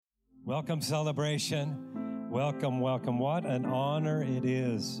Welcome, Celebration. Welcome, welcome. What an honor it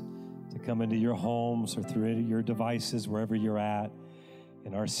is to come into your homes or through your devices, wherever you're at,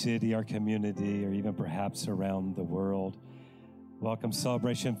 in our city, our community, or even perhaps around the world. Welcome,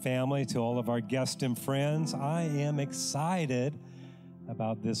 Celebration family, to all of our guests and friends. I am excited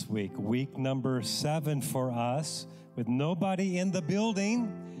about this week number 7 for us, with nobody in the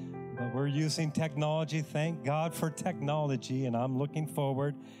building, but we're using technology. Thank God for technology, and I'm looking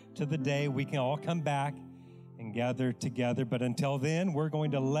forward to the day we can all come back and gather together. But until then, we're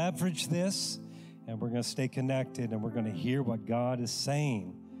going to leverage this, and we're going to stay connected, and we're going to hear what God is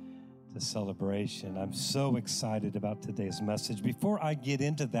saying to Celebration. I'm so excited about today's message. Before I get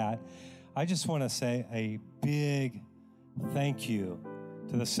into that, I just want to say a big thank you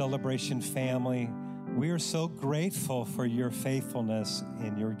to the Celebration family. We are so grateful for your faithfulness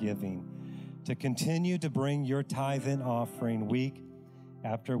in your giving, to continue to bring your tithe and offering week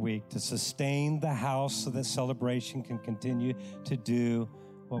after week, to sustain the house so that Celebration can continue to do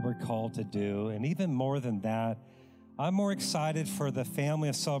what we're called to do. And even more than that, I'm more excited for the family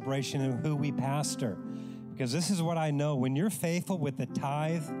of Celebration and who we pastor, because this is what I know. When you're faithful with the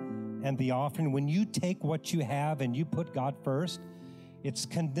tithe and the offering, when you take what you have and you put God first, it's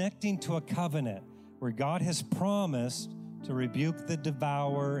connecting to a covenant where God has promised to rebuke the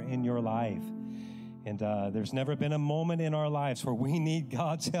devourer in your life. And there's never been a moment in our lives where we need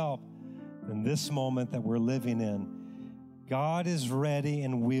God's help than this moment that we're living in. God is ready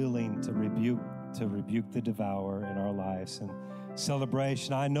and willing to rebuke the devourer in our lives. And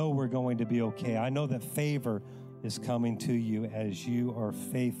Celebration, I know we're going to be okay. I know that favor is coming to you as you are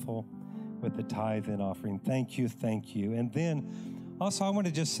faithful with the tithe and offering. Thank you, thank you. And then also, I want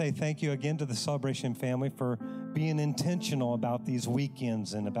to just say thank you again to the Celebration family for being intentional about these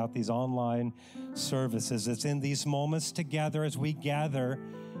weekends and about these online services. It's in these moments together as we gather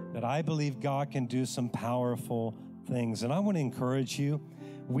that I believe God can do some powerful things. And I want to encourage you.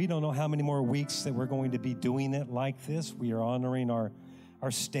 We don't know how many more weeks that we're going to be doing it like this. We are honoring our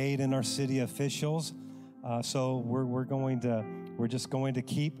state and our city officials. So we're just going to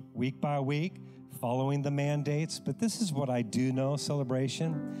keep week by week following the mandates. But this is what I do know,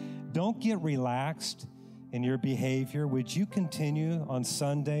 Celebration. Don't get relaxed in your behavior. Would you continue on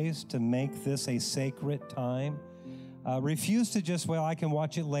Sundays to make this a sacred time? Refuse to just, I can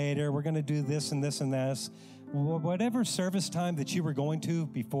watch it later. We're going to do this and this and this. Whatever service time that you were going to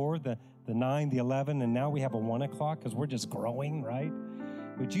before, the 9, the 11, and now we have a 1 o'clock because we're just growing, right?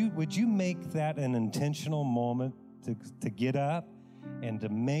 Would you make that an intentional moment to get up and to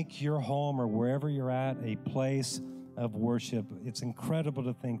make your home or wherever you're at a place of worship? It's incredible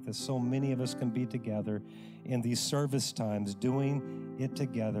to think that so many of us can be together in these service times doing it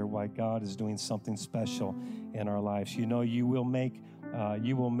together while God is doing something special in our lives. You know, you will make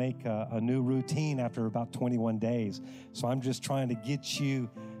a new routine after about 21 days. So I'm just trying to get you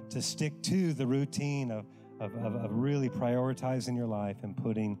to stick to the routine of really prioritizing your life and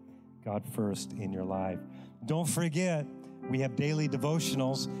putting God first in your life. Don't forget, we have daily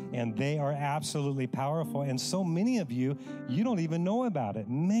devotionals, and they are absolutely powerful. And so many of you don't even know about it.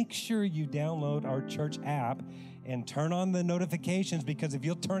 Make sure you download our church app and turn on the notifications, because if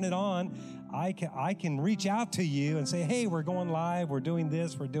you'll turn it on, I can reach out to you and say, hey, we're going live, we're doing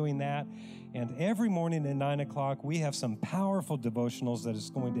this, we're doing that. And every morning at 9 o'clock, we have some powerful devotionals that is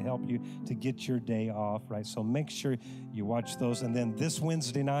going to help you to get your day off, right? So make sure you watch those. And then this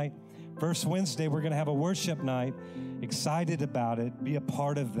Wednesday night, first Wednesday, we're going to have a worship night. Excited about it. Be a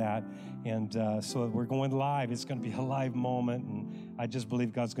part of that. And so we're going live. It's going to be a live moment. And I just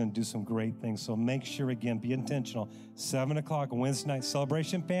believe God's going to do some great things. So make sure, again, be intentional. 7 o'clock Wednesday night,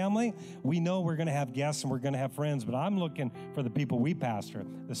 Celebration family. We know we're going to have guests and we're going to have friends, but I'm looking for the people we pastor,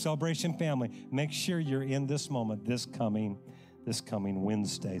 the Celebration family. Make sure you're in this moment this coming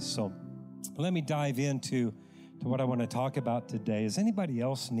Wednesday. So let me dive into what I want to talk about today. Is anybody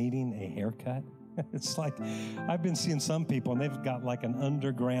else needing a haircut? It's like, I've been seeing some people and they've got like an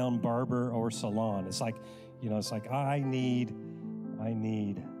underground barber or salon. It's like, I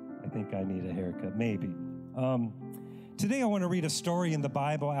think I need a haircut, maybe. Today I want to read a story in the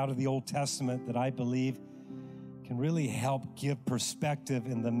Bible out of the Old Testament that I believe can really help give perspective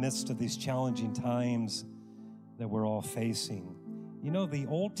in the midst of these challenging times that we're all facing. You know, the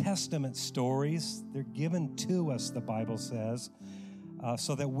Old Testament stories, they're given to us, the Bible says,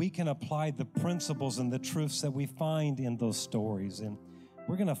 so that we can apply the principles and the truths that we find in those stories. And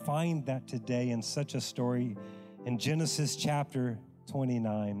we're going to find that today in such a story in Genesis chapter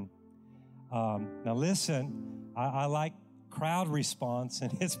 29. Now listen, I like crowd response,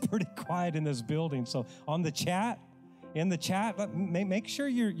 and it's pretty quiet in this building. So on the chat, in the chat, make sure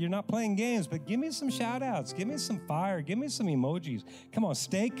you're not playing games, but give me some shout outs, give me some fire, give me some emojis. Come on,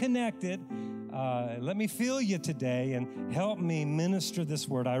 stay connected. Let me feel you today and help me minister this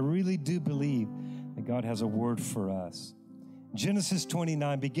word. I really do believe that God has a word for us. Genesis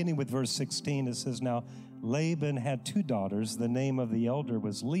 29, beginning with verse 16, it says, Now Laban had 2 daughters. The name of the elder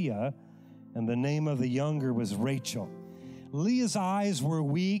was Leah, and the name of the younger was Rachel. Leah's eyes were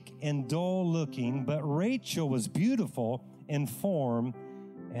weak and dull-looking, but Rachel was beautiful in form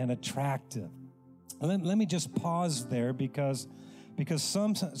and attractive. Let me just pause there because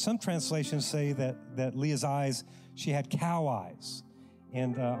some translations say that Leah's eyes, she had cow eyes.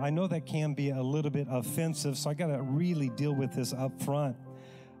 And I know that can be a little bit offensive, so I got to really deal with this up front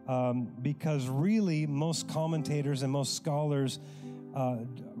because really most commentators and most scholars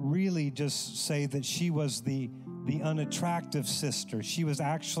really just say that she was the unattractive sister. She was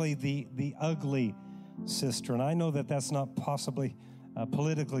actually the ugly sister. And I know that that's not possibly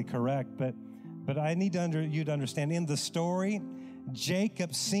politically correct, but I need you to understand, in the story,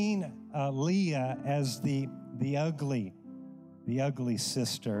 Jacob seen Leah as the ugly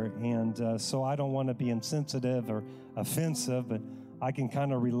sister. And so I don't want to be insensitive or offensive, but I can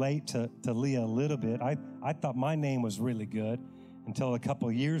kind of relate to Leah a little bit. I thought my name was really good until a couple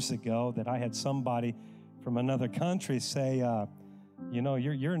of years ago that I had somebody from another country say,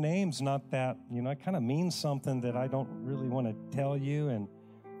 your name's not that, it kind of means something that I don't really want to tell you. And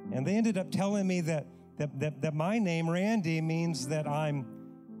they ended up telling me that my name, Randy, means that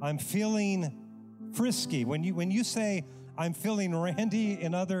I'm feeling frisky. When you say I'm feeling Randy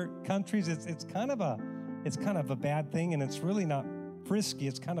in other countries, it's kind of a bad thing, and it's really not frisky.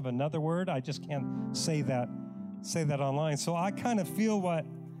 It's kind of another word. I just can't say that online. So I kind of feel what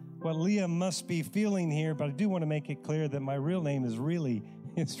Leah must be feeling here, but I do want to make it clear that my real name is really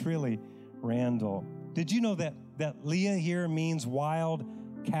Randall. Did you know that Leah here means wild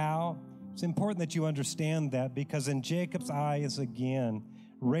cow? It's important that you understand that, because in Jacob's eyes, again,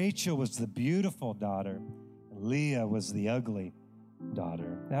 Rachel was the beautiful daughter, and Leah was the ugly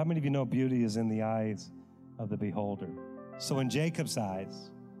daughter. Now, how many of you know beauty is in the eyes of the beholder? So in Jacob's eyes,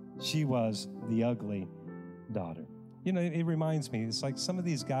 she was the ugly daughter. It reminds me, it's like some of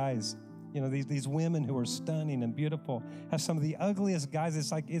these guys, these women who are stunning and beautiful have some of the ugliest guys.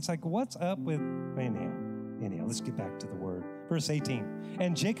 It's like what's up with, anyhow, let's get back to the word. Verse 18,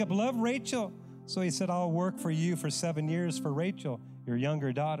 and Jacob loved Rachel, so he said, I'll work for you for 7 years for Rachel, your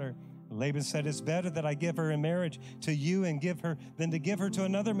younger daughter. Laban said, it's better that I give her in marriage to you than to give her to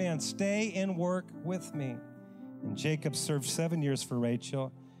another man. Stay and work with me. And Jacob served 7 years for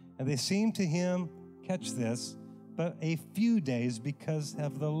Rachel, and they seemed to him, catch this, but a few days because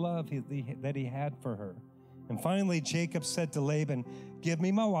of the love that he had for her. And finally, Jacob said to Laban, give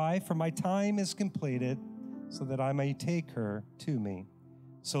me my wife, for my time is completed, so that I may take her to me.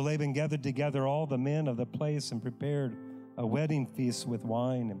 So Laban gathered together all the men of the place and prepared a wedding feast with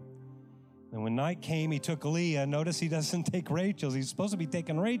wine. And when night came, he took Leah. Notice he doesn't take Rachel. He's supposed to be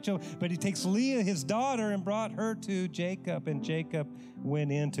taking Rachel, but he takes Leah, his daughter, and brought her to Jacob. And Jacob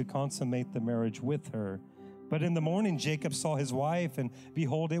went in to consummate the marriage with her. But in the morning, Jacob saw his wife, and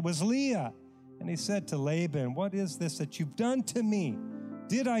behold, it was Leah. And he said to Laban, what is this that you've done to me?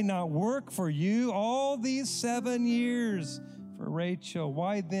 Did I not work for you all these 7 years for Rachel?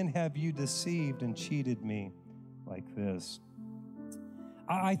 Why then have you deceived and cheated me like this?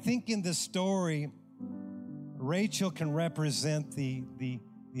 I think in this story, Rachel can represent the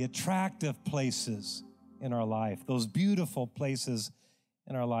attractive places in our life, those beautiful places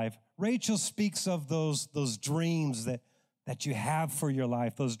in our life. Rachel speaks of those dreams that you have for your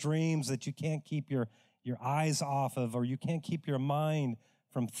life, those dreams that you can't keep your eyes off of, or you can't keep your mind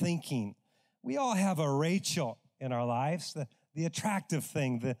from thinking. We all have a Rachel in our lives, the attractive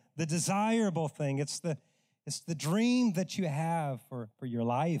thing, the desirable thing. It's the dream that you have for your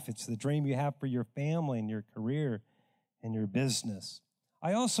life. It's the dream you have for your family and your career and your business.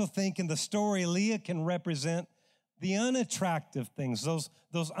 I also think in the story, Leah can represent the unattractive things,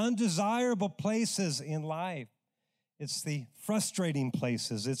 those undesirable places in life. It's the frustrating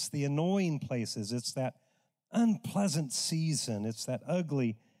places. It's the annoying places. It's that unpleasant season. It's that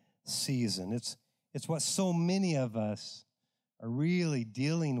ugly season. It's what so many of us are really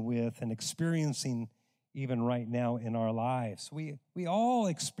dealing with and experiencing even right now in our lives. We all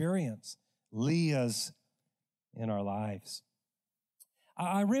experience Leahs in our lives.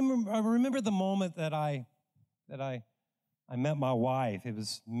 I remember the moment that I met my wife. It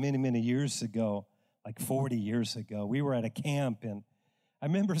was many, many years ago, like 40 years ago. We were at a camp, and I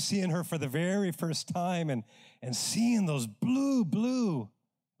remember seeing her for the very first time and seeing those blue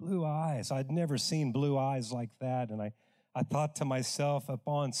eyes. I'd never seen blue eyes like that, and I thought to myself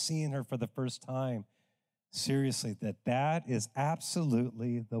upon seeing her for the first time, seriously, that is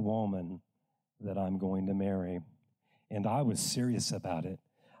absolutely the woman that I'm going to marry. And I was serious about it.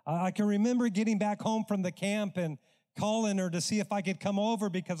 I can remember getting back home from the camp and calling her to see if I could come over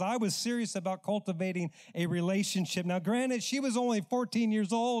because I was serious about cultivating a relationship. Now, granted, she was only 14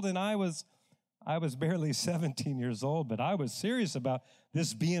 years old and I was barely 17 years old, but I was serious about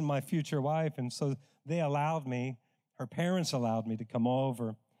this being my future wife. And so her parents allowed me to come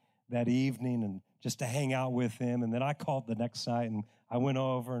over that evening and just to hang out with them. And then I called the next night and I went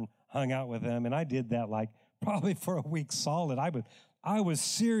over and hung out with them. And I did that like probably for a week solid. I was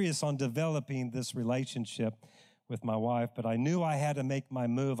serious on developing this relationship with my wife, but I knew I had to make my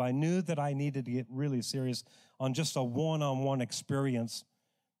move. I knew that I needed to get really serious on just a one-on-one experience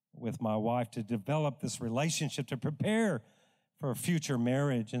with my wife to develop this relationship, to prepare for a future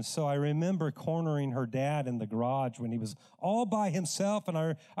marriage. And so I remember cornering her dad in the garage when he was all by himself. And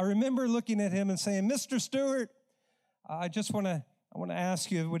I remember looking at him and saying, Mr. Stewart, I want to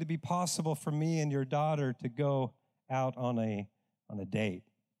ask you, would it be possible for me and your daughter to go out on a date?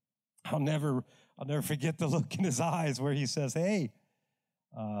 I'll never forget the look in his eyes where he says, hey,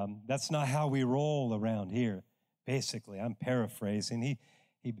 that's not how we roll around here. Basically, I'm paraphrasing.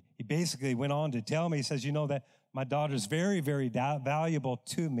 He basically went on to tell me, he says, you know that my daughter's very, very valuable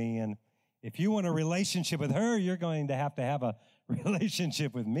to me, and if you want a relationship with her, you're going to have a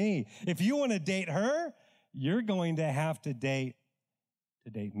relationship with me. If you want to date her, you're going to have to date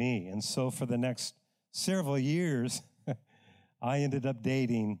me. And so for the next several years, I ended up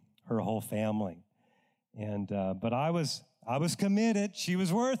dating her whole family. And but I was committed. She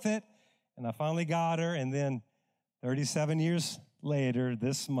was worth it. And I finally got her. And then 37 years later,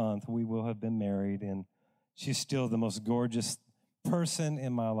 this month, we will have been married. And she's still the most gorgeous person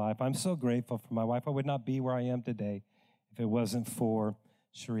in my life. I'm so grateful for my wife. I would not be where I am today if it wasn't for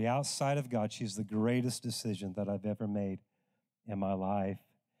Cherie. Outside of God, she's the greatest decision that I've ever made in my life.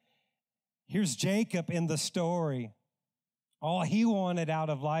 Here's Jacob in the story. All he wanted out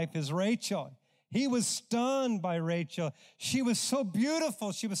of life is Rachel. He was stunned by Rachel. She was so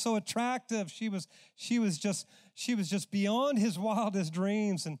beautiful. She was so attractive. She was just beyond his wildest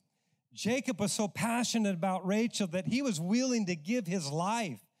dreams. And Jacob was so passionate about Rachel that he was willing to give his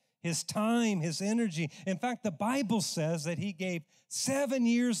life, his time, his energy. In fact, the Bible says that he gave 7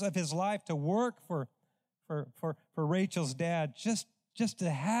 years of his life to work for Rachel's dad, just to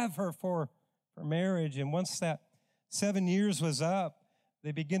have her for marriage. And once that 7 years was up,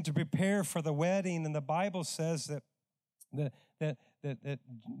 they begin to prepare for the wedding, and the Bible says that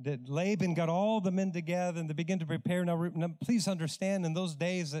Laban got all the men together and they began to prepare. Now please understand, in those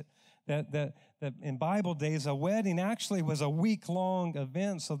days that in Bible days, a wedding actually was a week-long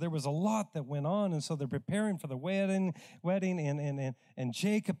event, so there was a lot that went on, and so they're preparing for the wedding, and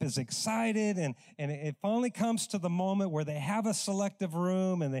Jacob is excited, and it finally comes to the moment where they have a selective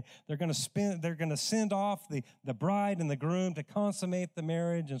room, and they're going to send off the bride and the groom to consummate the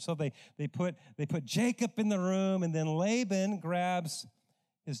marriage, and so they put Jacob in the room, and then Laban grabs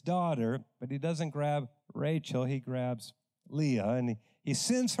his daughter, but he doesn't grab Rachel, he grabs Leah, and he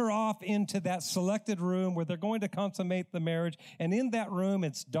sends her off into that selected room where they're going to consummate the marriage. And in that room,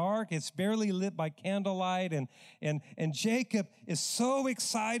 it's dark, it's barely lit by candlelight, and Jacob is so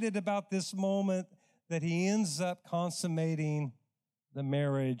excited about this moment that he ends up consummating the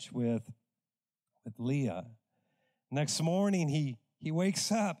marriage with Leah. Next morning, he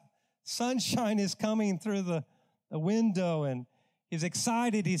wakes up. Sunshine is coming through the window, and he's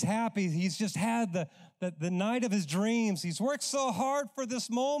excited, he's happy. He's just had the night of his dreams. He's worked so hard for this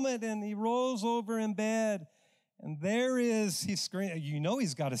moment, and he rolls over in bed. And he screams. You know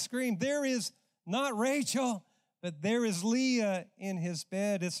he's got to scream. There is not Rachel, but there is Leah in his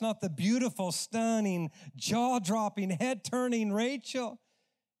bed. It's not the beautiful, stunning, jaw-dropping, head-turning Rachel.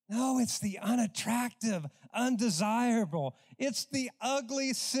 No, it's the unattractive, undesirable. It's the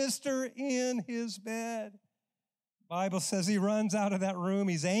ugly sister in his bed. Bible says he runs out of that room.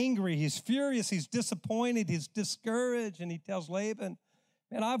 He's angry. He's furious. He's disappointed. He's discouraged. And he tells Laban,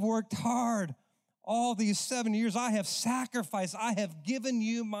 man, I've worked hard all these 7 years. I have sacrificed. I have given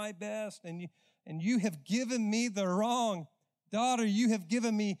you my best. And you have given me the wrong daughter. You have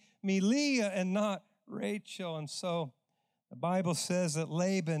given me Leah and not Rachel. And so the Bible says that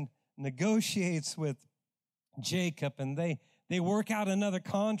Laban negotiates with Jacob, and they work out another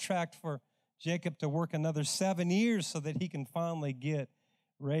contract for Jacob to work another 7 years so that he can finally get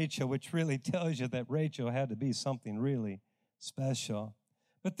Rachel, which really tells you that Rachel had to be something really special.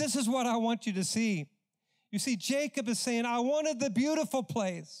 But this is what I want you to see. You see, Jacob is saying, I wanted the beautiful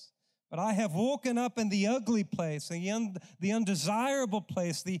place, but I have woken up in the ugly place, the undesirable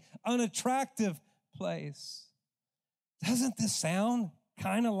place, the unattractive place. Doesn't this sound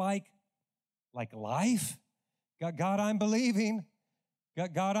kind of like life? God, I'm believing.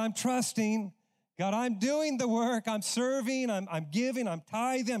 God, I'm trusting. God, I'm doing the work. I'm serving. I'm giving. I'm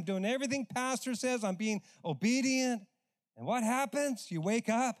tithing. I'm doing everything pastor says. I'm being obedient. And what happens? You wake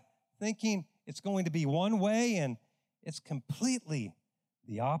up thinking it's going to be one way, and it's completely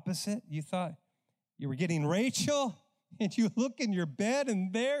the opposite. You thought you were getting Rachel, and you look in your bed,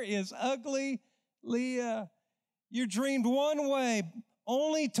 and there is ugly Leah. You dreamed one way,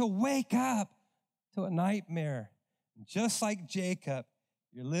 only to wake up to a nightmare. Just like Jacob,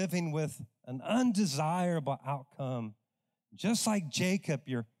 you're living with an undesirable outcome. Just like Jacob,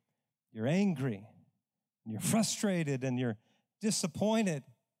 you're angry, and you're frustrated, and you're disappointed.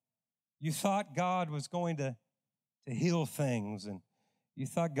 You thought God was going to heal things, and you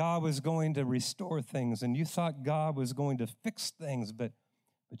thought God was going to restore things, and you thought God was going to fix things, but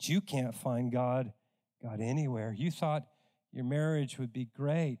you can't find God anywhere. You thought your marriage would be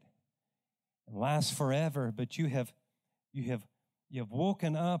great and last forever, but you have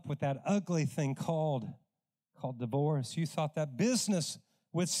woken up with that ugly thing called divorce. You thought that business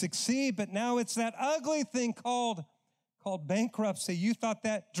would succeed, but now it's that ugly thing called bankruptcy. You thought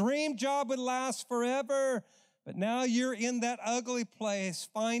that dream job would last forever, but now you're in that ugly place,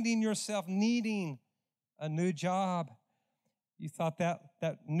 finding yourself needing a new job. You thought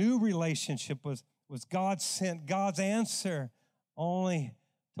that new relationship was God sent, God's answer, only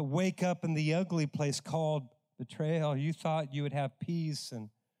to wake up in the ugly place called betrayal. You thought you would have peace and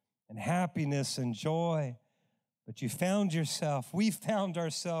happiness and joy, but we found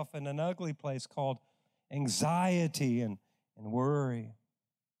ourselves in an ugly place called anxiety and worry.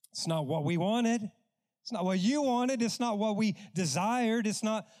 It's not what we wanted. It's not what you wanted. It's not what we desired. It's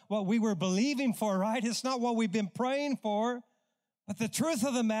not what we were believing for, right? It's not what we've been praying for. But the truth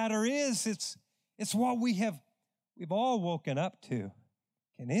of the matter is, it's what we've all woken up to.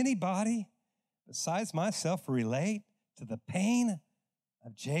 Can anybody besides myself relate to the pain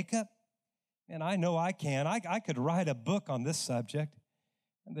of Jacob? And I know I can. I could write a book on this subject.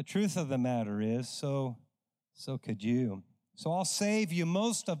 And the truth of the matter is, so could you. So I'll save you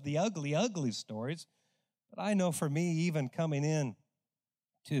most of the ugly stories. But I know for me, even coming in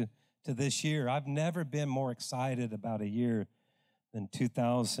to this year, I've never been more excited about a year than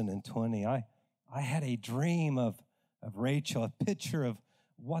 2020. I had a dream of Rachel, a picture of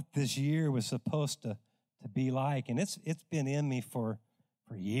what this year was supposed to be like. And it's been in me for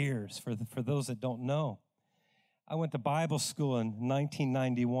years, for those that don't know. I went to Bible school in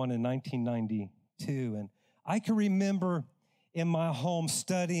 1991 and 1992, and I can remember in my home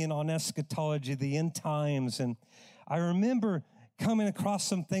studying on eschatology, the end times, and I remember coming across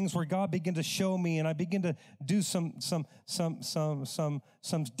some things where God began to show me, and I began to do some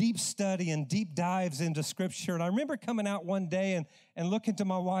deep study and deep dives into Scripture. And I remember coming out one day and looking to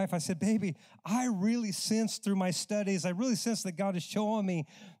my wife. I said, "Baby, I really sense through my studies, I really sense that God is showing me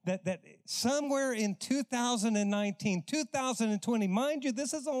that somewhere in 2019, 2020, mind you,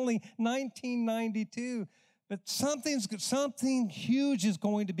 this is only 1992, but something huge is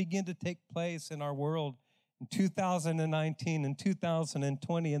going to begin to take place in our world in 2019 and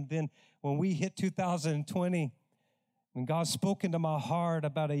 2020. And then when we hit 2020, when God spoke into my heart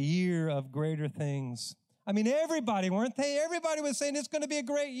about a year of greater things. I mean, everybody, weren't they? Everybody was saying it's going to be a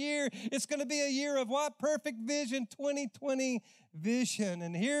great year. It's going to be a year of what? Perfect vision, 2020 vision.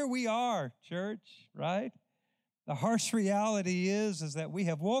 And here we are, church, right? The harsh reality is that we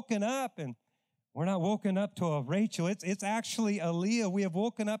have woken up, and we're not woken up to a Rachel. It's actually a Leah. We have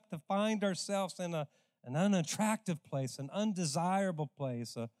woken up to find ourselves in an unattractive place, an undesirable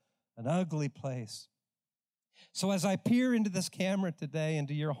place, an ugly place. So as I peer into this camera today,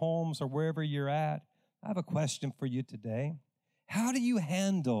 into your homes or wherever you're at, I have a question for you today. How do you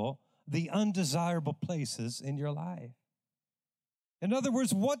handle the undesirable places in your life? In other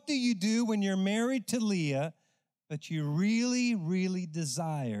words, what do you do when you're married to Leah, but you really, really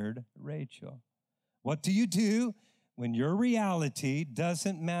desired Rachel? What do you do when your reality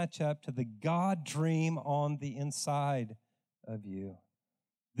doesn't match up to the God dream on the inside of you?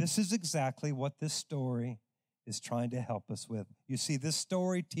 This is exactly what this story is trying to help us with. You see, this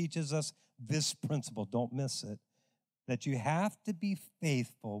story teaches us this principle. Don't miss it. That you have to be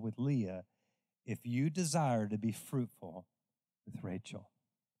faithful with Leah if you desire to be fruitful with Rachel.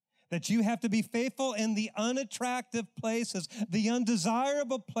 That you have to be faithful in the unattractive places, the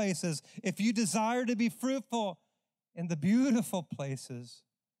undesirable places, if you desire to be fruitful in the beautiful places.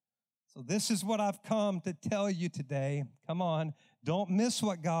 So this is what I've come to tell you today. Come on, Don't miss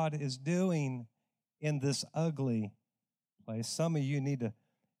what God is doing in this ugly place. Some of you need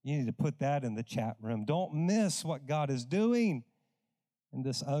to put that in the chat room. Don't miss what God is doing in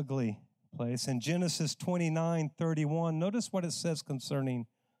this ugly place. In Genesis 29:31, notice what it says concerning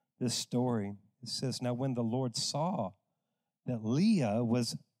this story. It says, now when the Lord saw that Leah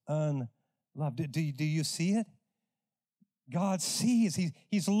was unloved. Do you see it? God sees.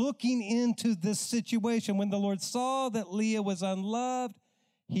 He's looking into this situation. When the Lord saw that Leah was unloved,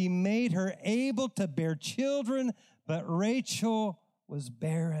 he made her able to bear children, but Rachel was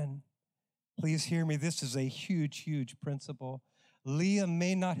barren. Please hear me. This is a huge, huge principle. Leah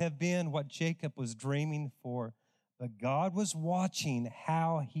may not have been what Jacob was dreaming for, but God was watching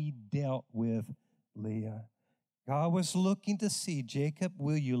how he dealt with Leah. God was looking to see, Jacob,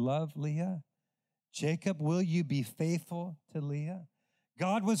 will you love Leah? Jacob, will you be faithful to Leah?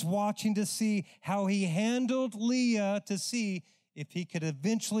 God was watching to see how he handled Leah, to see if he could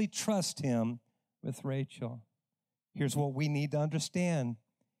eventually trust him with Rachel. Here's what we need to understand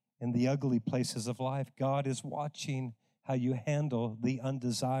in the ugly places of life. God is watching how you handle the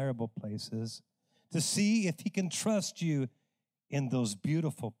undesirable places to see if he can trust you in those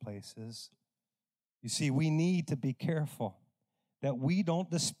beautiful places. You see, we need to be careful that we don't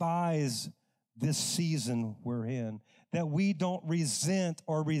despise this season we're in, that we don't resent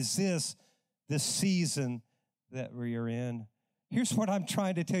or resist this season that we are in. Here's what I'm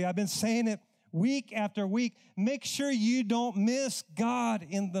trying to tell you. I've been saying it week after week. Make sure you don't miss God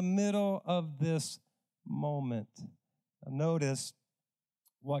in the middle of this moment. Now notice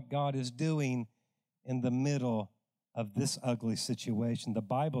what God is doing in the middle of this ugly situation. The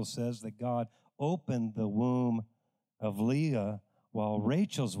Bible says that God opened the womb of Leah while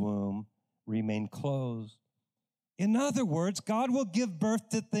Rachel's womb remained closed. In other words, God will give birth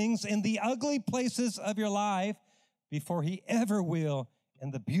to things in the ugly places of your life before he ever will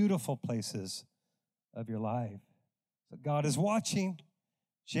in the beautiful places of your life. So God is watching.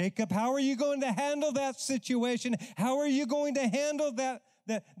 Jacob, how are you going to handle that situation? How are you going to handle that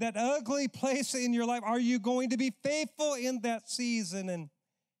ugly place in your life? Are you going to be faithful in that season?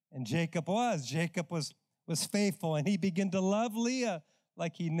 And Jacob was. Jacob was faithful, and he began to love Leah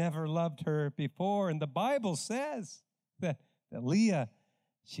like he never loved her before. And the Bible says that Leah,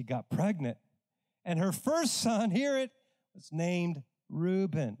 she got pregnant. And her first son, hear it, was named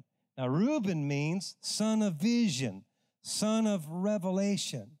Reuben. Now, Reuben means son of vision, son of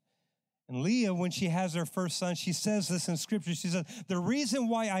revelation. And Leah, when she has her first son, she says this in Scripture. She says, the reason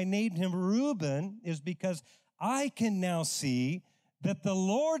why I named him Reuben is because I can now see that the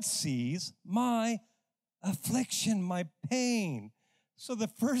Lord sees my affliction, my pain. So the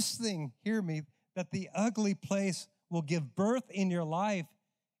first thing, hear me, that the ugly place will give birth in your life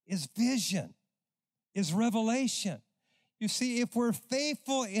is vision, is revelation. You see, if we're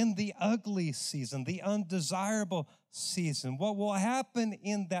faithful in the ugly season, the undesirable season, what will happen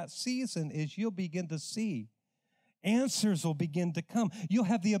in that season is you'll begin to see. Answers will begin to come. You'll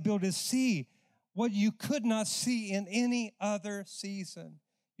have the ability to see what you could not see in any other season.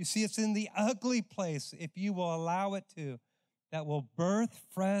 You see, it's in the ugly place, if you will allow it to, that will birth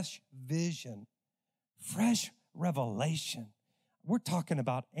fresh vision, fresh revelation. We're talking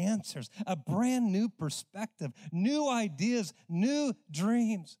about answers, a brand new perspective, new ideas, new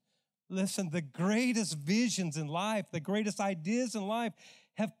dreams. Listen, the greatest visions in life, the greatest ideas in life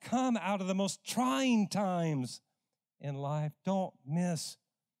have come out of the most trying times in life. Don't miss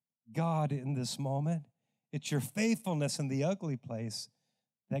God in this moment. It's your faithfulness in the ugly place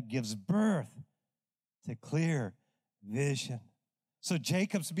that gives birth to clear vision. So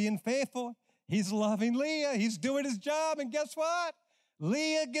Jacob's being faithful. He's loving Leah. He's doing his job. And guess what?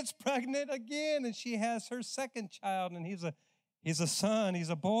 Leah gets pregnant again, and she has her second child, and he's a son, he's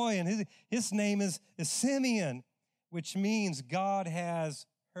a boy, and his name is Simeon, which means God has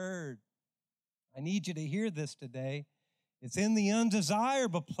heard. I need you to hear this today. It's in the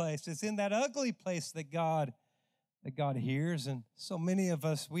undesirable place. It's in that ugly place that God hears. And so many of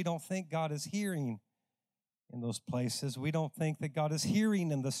us, we don't think God is hearing in those places. We don't think that God is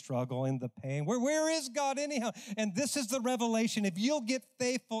hearing in the struggle, in the pain. Where is God anyhow? And this is the revelation. If you'll get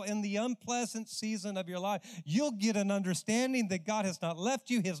faithful in the unpleasant season of your life, you'll get an understanding that God has not left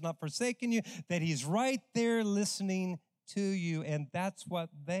you, He has not forsaken you, that He's right there listening to you. And that's what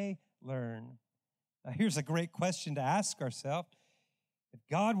they learn. Now, here's a great question to ask ourselves. If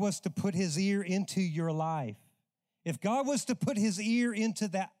God was to put His ear into your life, if God was to put His ear into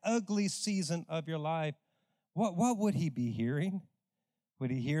that ugly season of your life, what would He be hearing?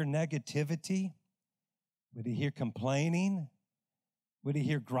 Would He hear negativity? Would He hear complaining? Would He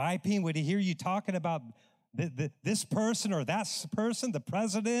hear griping? Would He hear you talking about this person or that person, the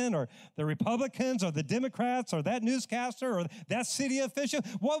president or the Republicans or the Democrats or that newscaster or that city official?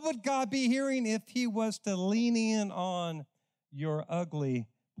 What would God be hearing if he was to lean in on your ugly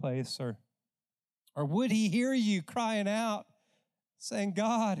place? Or would he hear you crying out, saying,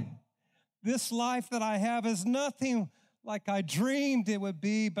 God, this life that I have is nothing like I dreamed it would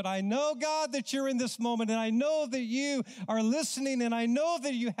be, but I know, God, that you're in this moment, and I know that you are listening, and I know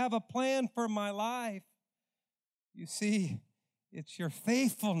that you have a plan for my life. You see, it's your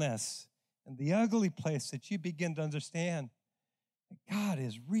faithfulness in the ugly place that you begin to understand that God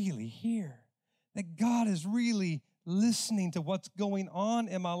is really here, that God is really listening to what's going on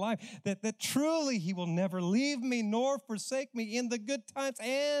in my life, that truly he will never leave me nor forsake me in the good times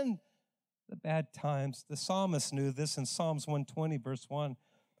and the bad times. The psalmist knew this in Psalms 120, verse 1.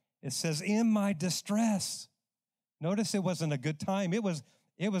 It says, in my distress. Notice it wasn't a good time. It was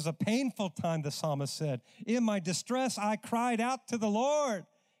a painful time, the psalmist said. In my distress, I cried out to the Lord.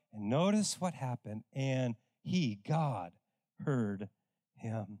 And notice what happened. And he, God, heard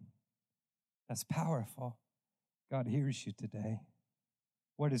him. That's powerful. God hears you today.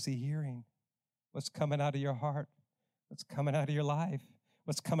 What is he hearing? What's coming out of your heart? What's coming out of your life?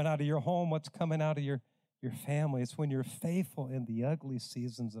 What's coming out of your home? What's coming out of your family? It's when you're faithful in the ugly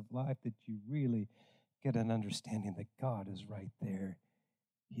seasons of life that you really get an understanding that God is right there.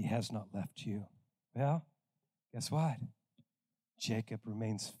 He has not left you. Well, guess what? Jacob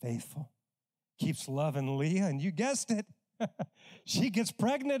remains faithful, keeps loving Leah, and you guessed it, she gets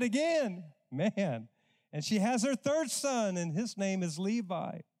pregnant again, man. And she has her third son, and his name is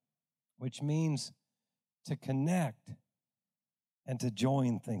Levi, which means to connect and to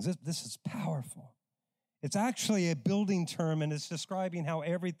join things. This is powerful. It's actually a building term, and it's describing how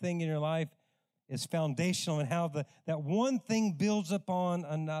everything in your life is foundational and how that one thing builds upon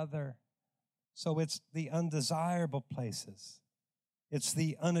another. So it's the undesirable places. It's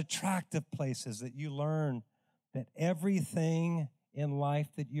the unattractive places that you learn that everything in life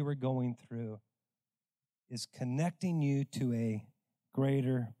that you are going through is connecting you to a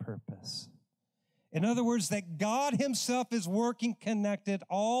greater purpose. In other words, that God himself is working connected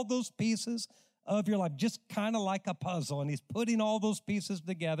all those pieces of your life, just kind of like a puzzle, and he's putting all those pieces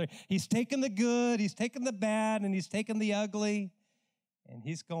together. He's taking the good, he's taking the bad, and he's taking the ugly, and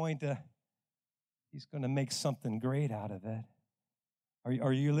he's going to make something great out of it.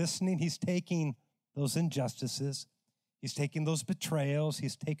 Are you listening? He's taking those injustices, he's taking those betrayals,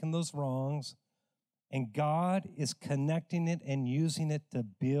 he's taking those wrongs, and God is connecting it and using it to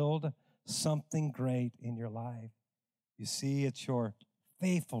build something great in your life. You see, it's your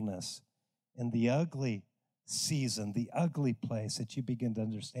faithfulness in the ugly season, the ugly place, that you begin to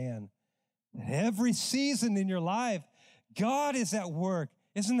understand that every season in your life, God is at work.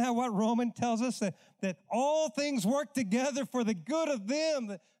 Isn't that what Romans tells us? That all things work together for the good of them.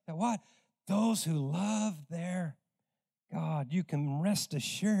 That what? Those who love their God. You can rest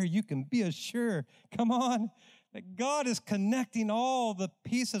assured. You can be assured. Come on. That God is connecting all the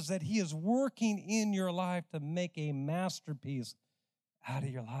pieces, that he is working in your life to make a masterpiece out of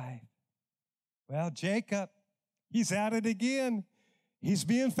your life. Well, Jacob, he's at it again. He's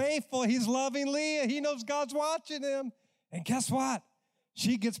being faithful. He's loving Leah. He knows God's watching him. And guess what?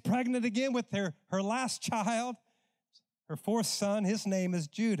 She gets pregnant again with her last child, her fourth son. His name is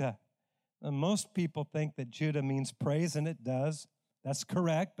Judah. And most people think that Judah means praise, and it does. That's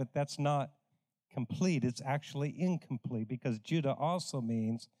correct, but that's not complete. It's actually incomplete, because Judah also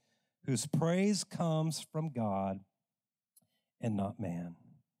means whose praise comes from God and not man.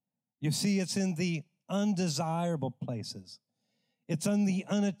 You see, it's in the undesirable places. It's in the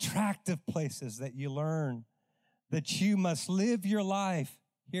unattractive places that you learn that you must live your life,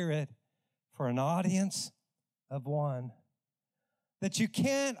 hear it, for an audience of one. That you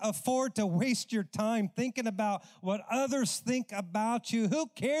can't afford to waste your time thinking about what others think about you. Who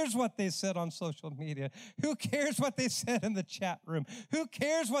cares what they said on social media? Who cares what they said in the chat room? Who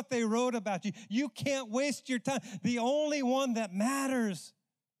cares what they wrote about you? You can't waste your time. The only one that matters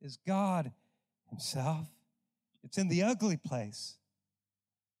is God himself. It's in the ugly place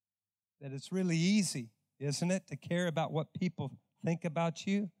that it's really easy, isn't it, to care about what people think about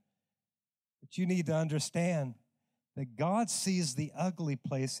you? But you need to understand that God sees the ugly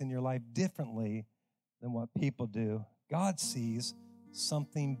place in your life differently than what people do. God sees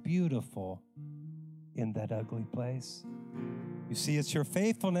something beautiful in that ugly place. You see, it's your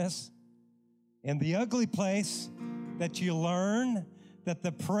faithfulness in the ugly place that you learn that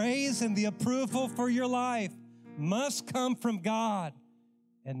the praise and the approval for your life must come from God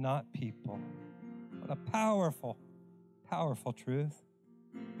and not people. What a powerful, powerful truth.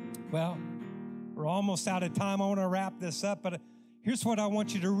 Well, We're almost out of time. I want to wrap this up, but here's what I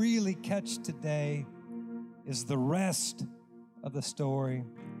want you to really catch today is the rest of the story.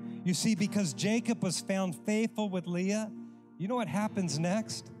 You see, because Jacob was found faithful with Leah, you know what happens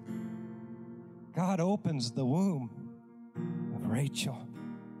next? God opens the womb of Rachel.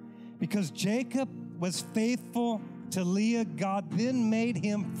 Because Jacob was faithful to Leah, God then made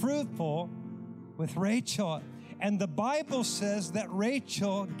him fruitful with Rachel. And the Bible says that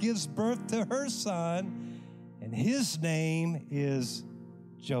Rachel gives birth to her son, and his name is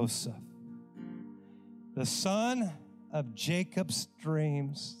Joseph, the son of Jacob's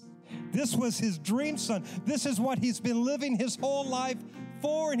dreams. This was his dream son. This is what he's been living his whole life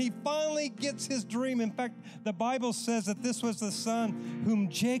for, and he finally gets his dream. In fact, the Bible says that this was the son whom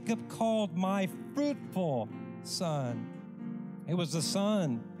Jacob called my fruitful son. It was the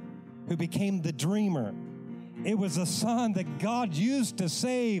son who became the dreamer. It was a son that God used to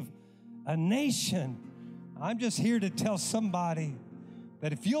save a nation. I'm just here to tell somebody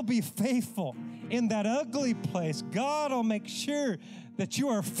that if you'll be faithful in that ugly place, God will make sure that you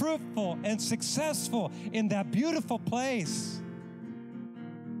are fruitful and successful in that beautiful place.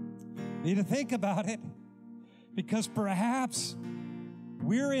 You need to think about it, because perhaps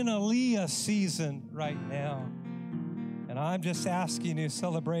we're in a Leah season right now. And I'm just asking you,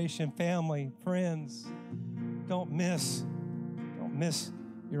 Celebration family, friends, don't miss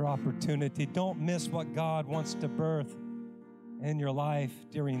your opportunity. Don't miss what God wants to birth in your life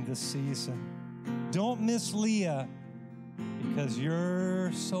during this season. Don't miss Leah, because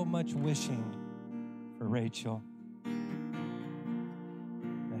you're so much wishing for Rachel.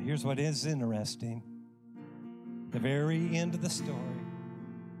 Now, here's what is interesting. The very end of the story.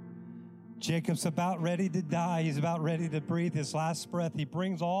 Jacob's about ready to die. He's about ready to breathe his last breath. He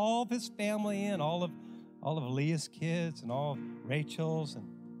brings all of his family in, all of Leah's kids and all of Rachel's, and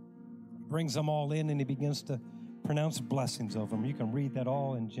brings them all in, and he begins to pronounce blessings over them. You can read that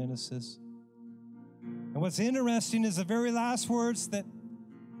all in Genesis. And what's interesting is the very last words that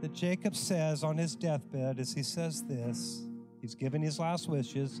Jacob says on his deathbed is he says this. He's given his last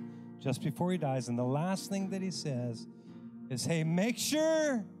wishes just before he dies, and the last thing that he says is, hey, make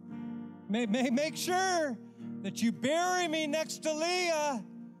sure that you bury me next to Leah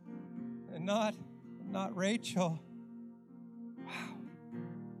and not Rachel. Wow.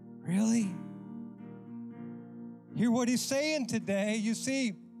 Really? Hear what he's saying today. You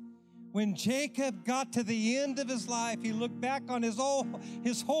see, when Jacob got to the end of his life, he looked back on his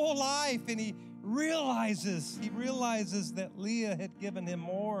whole life, and he realizes that Leah had given him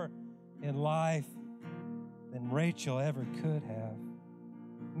more in life than Rachel ever could have.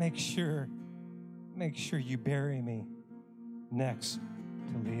 Make sure you bury me next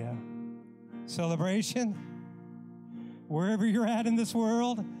to Leah. Celebration, wherever you're at in this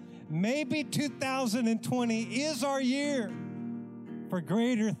world, maybe 2020 is our year for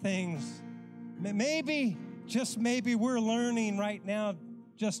greater things. Maybe, just maybe, we're learning right now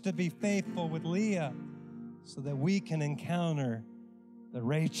just to be faithful with Leah so that we can encounter the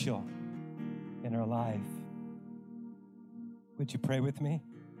Rachel in our life. Would you pray with me?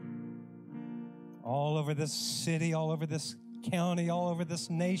 All over this city, all over this county, all over this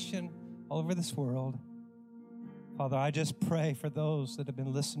nation, all over this world. Father, I just pray for those that have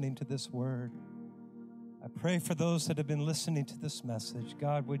been listening to this word. I pray for those that have been listening to this message.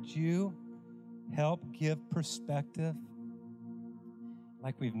 God, would you help give perspective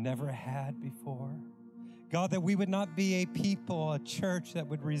like we've never had before? God, that we would not be a people, a church that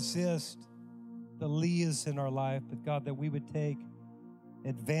would resist the Leahs in our life, but God, that we would take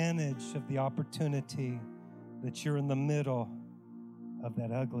advantage of the opportunity that you're in the middle of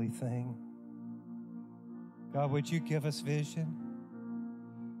that ugly thing. God, would you give us vision?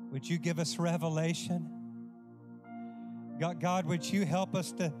 Would you give us revelation? God, would you help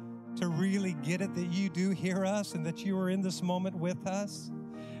us to really get it that you do hear us and that you are in this moment with us?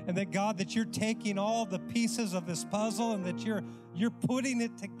 And that, God, that you're taking all the pieces of this puzzle and that you're putting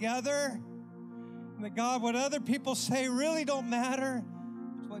it together. And that, God, what other people say really don't matter.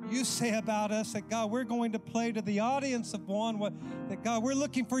 It's what you say about us, that, God, we're going to play to the audience of one, that, God, we're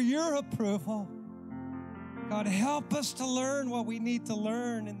looking for your approval. God, help us to learn what we need to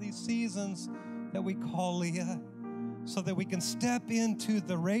learn in these seasons that we call Leah, so that we can step into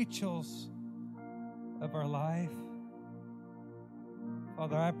the Rachels of our life.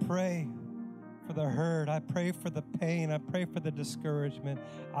 Father, I pray for the hurt. I pray for the pain. I pray for the discouragement.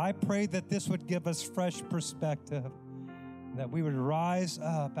 I pray that this would give us fresh perspective, that we would rise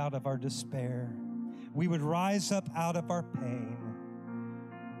up out of our despair. We would rise up out of our pain.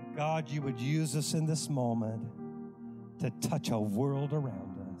 God, you would use us in this moment to touch a world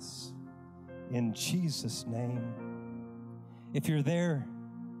around us. in Jesus' name. If you're there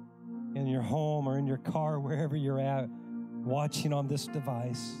in your home or in your car, wherever you're at, watching on this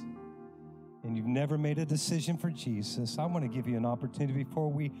device, and you've never made a decision for Jesus, I want to give you an opportunity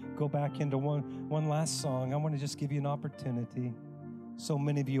before we go back into one last song. I want to just give you an opportunity. So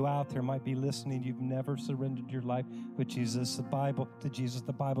many of you out there might be listening. You've never surrendered your life with Jesus. The Bible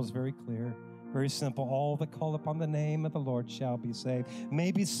is very clear, very simple. All that call upon the name of the Lord shall be saved.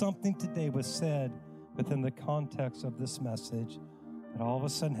 Maybe something today was said within the context of this message that all of a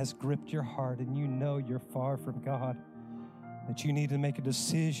sudden has gripped your heart, and you know you're far from God, that you need to make a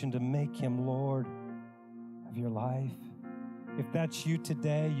decision to make Him Lord of your life. If that's you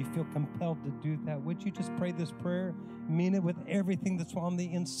today, you feel compelled to do that, would you just pray this prayer? Mean it with everything that's on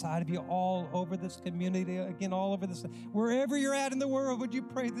the inside of you, all over this community, again, all over this, wherever you're at in the world, would you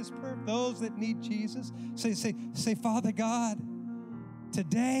pray this prayer? Those that need Jesus, say, Father God,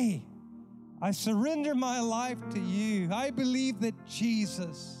 today I surrender my life to you. I believe that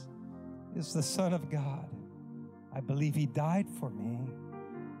Jesus is the Son of God. I believe He died for me.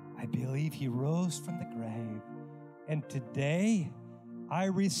 I believe He rose from the grave. And today, I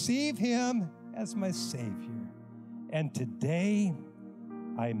receive Him as my Savior. And today,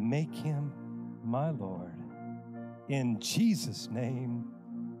 I make Him my Lord. In Jesus' name,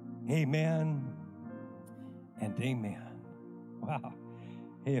 amen and amen. Wow.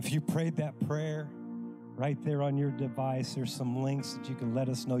 Hey, if you prayed that prayer right there on your device, there's some links that you can let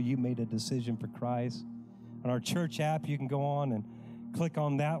us know you made a decision for Christ. On our church app, you can go on and click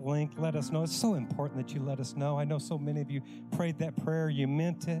on that link. Let us know. It's so important that you let us know. I know so many of you prayed that prayer. You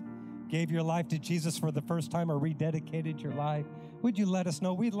meant it, gave your life to Jesus for the first time, or rededicated your life. Would you let us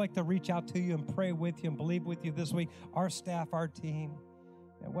know? We'd like to reach out to you and pray with you and believe with you this week. Our staff, our team.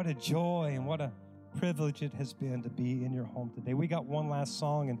 And what a joy and what a privilege it has been to be in your home today. We got one last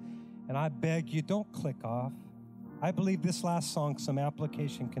song, and I beg you, don't click off. I believe this last song, some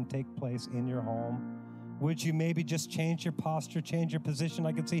application can take place in your home. Would you maybe just change your posture, change your position?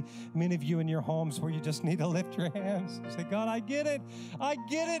 I can see many of you in your homes where you just need to lift your hands. Say, God, I get it. I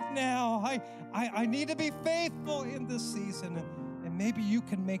get it now. I need to be faithful in this season. And maybe you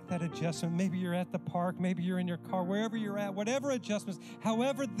can make that adjustment. Maybe you're at the park. Maybe you're in your car, wherever you're at, whatever adjustments.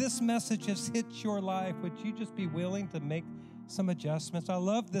 However this message has hit your life, would you just be willing to make some adjustments? I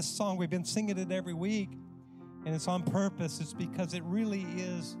love this song. We've been singing it every week, and it's on purpose. It's because it really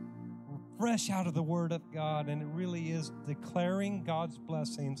is fresh out of the Word of God, and it really is declaring God's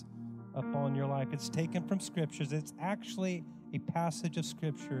blessings upon your life. It's taken from Scriptures. It's actually a passage of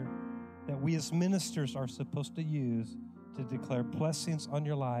Scripture that we as ministers are supposed to use to declare blessings on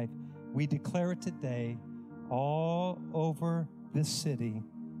your life. We declare it today all over this city,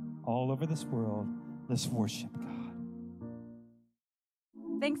 all over this world. Let's worship God.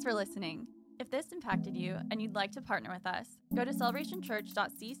 Thanks for listening. If this impacted you and you'd like to partner with us, go to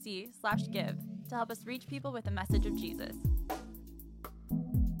celebrationchurch.cc/give to help us reach people with the message of Jesus.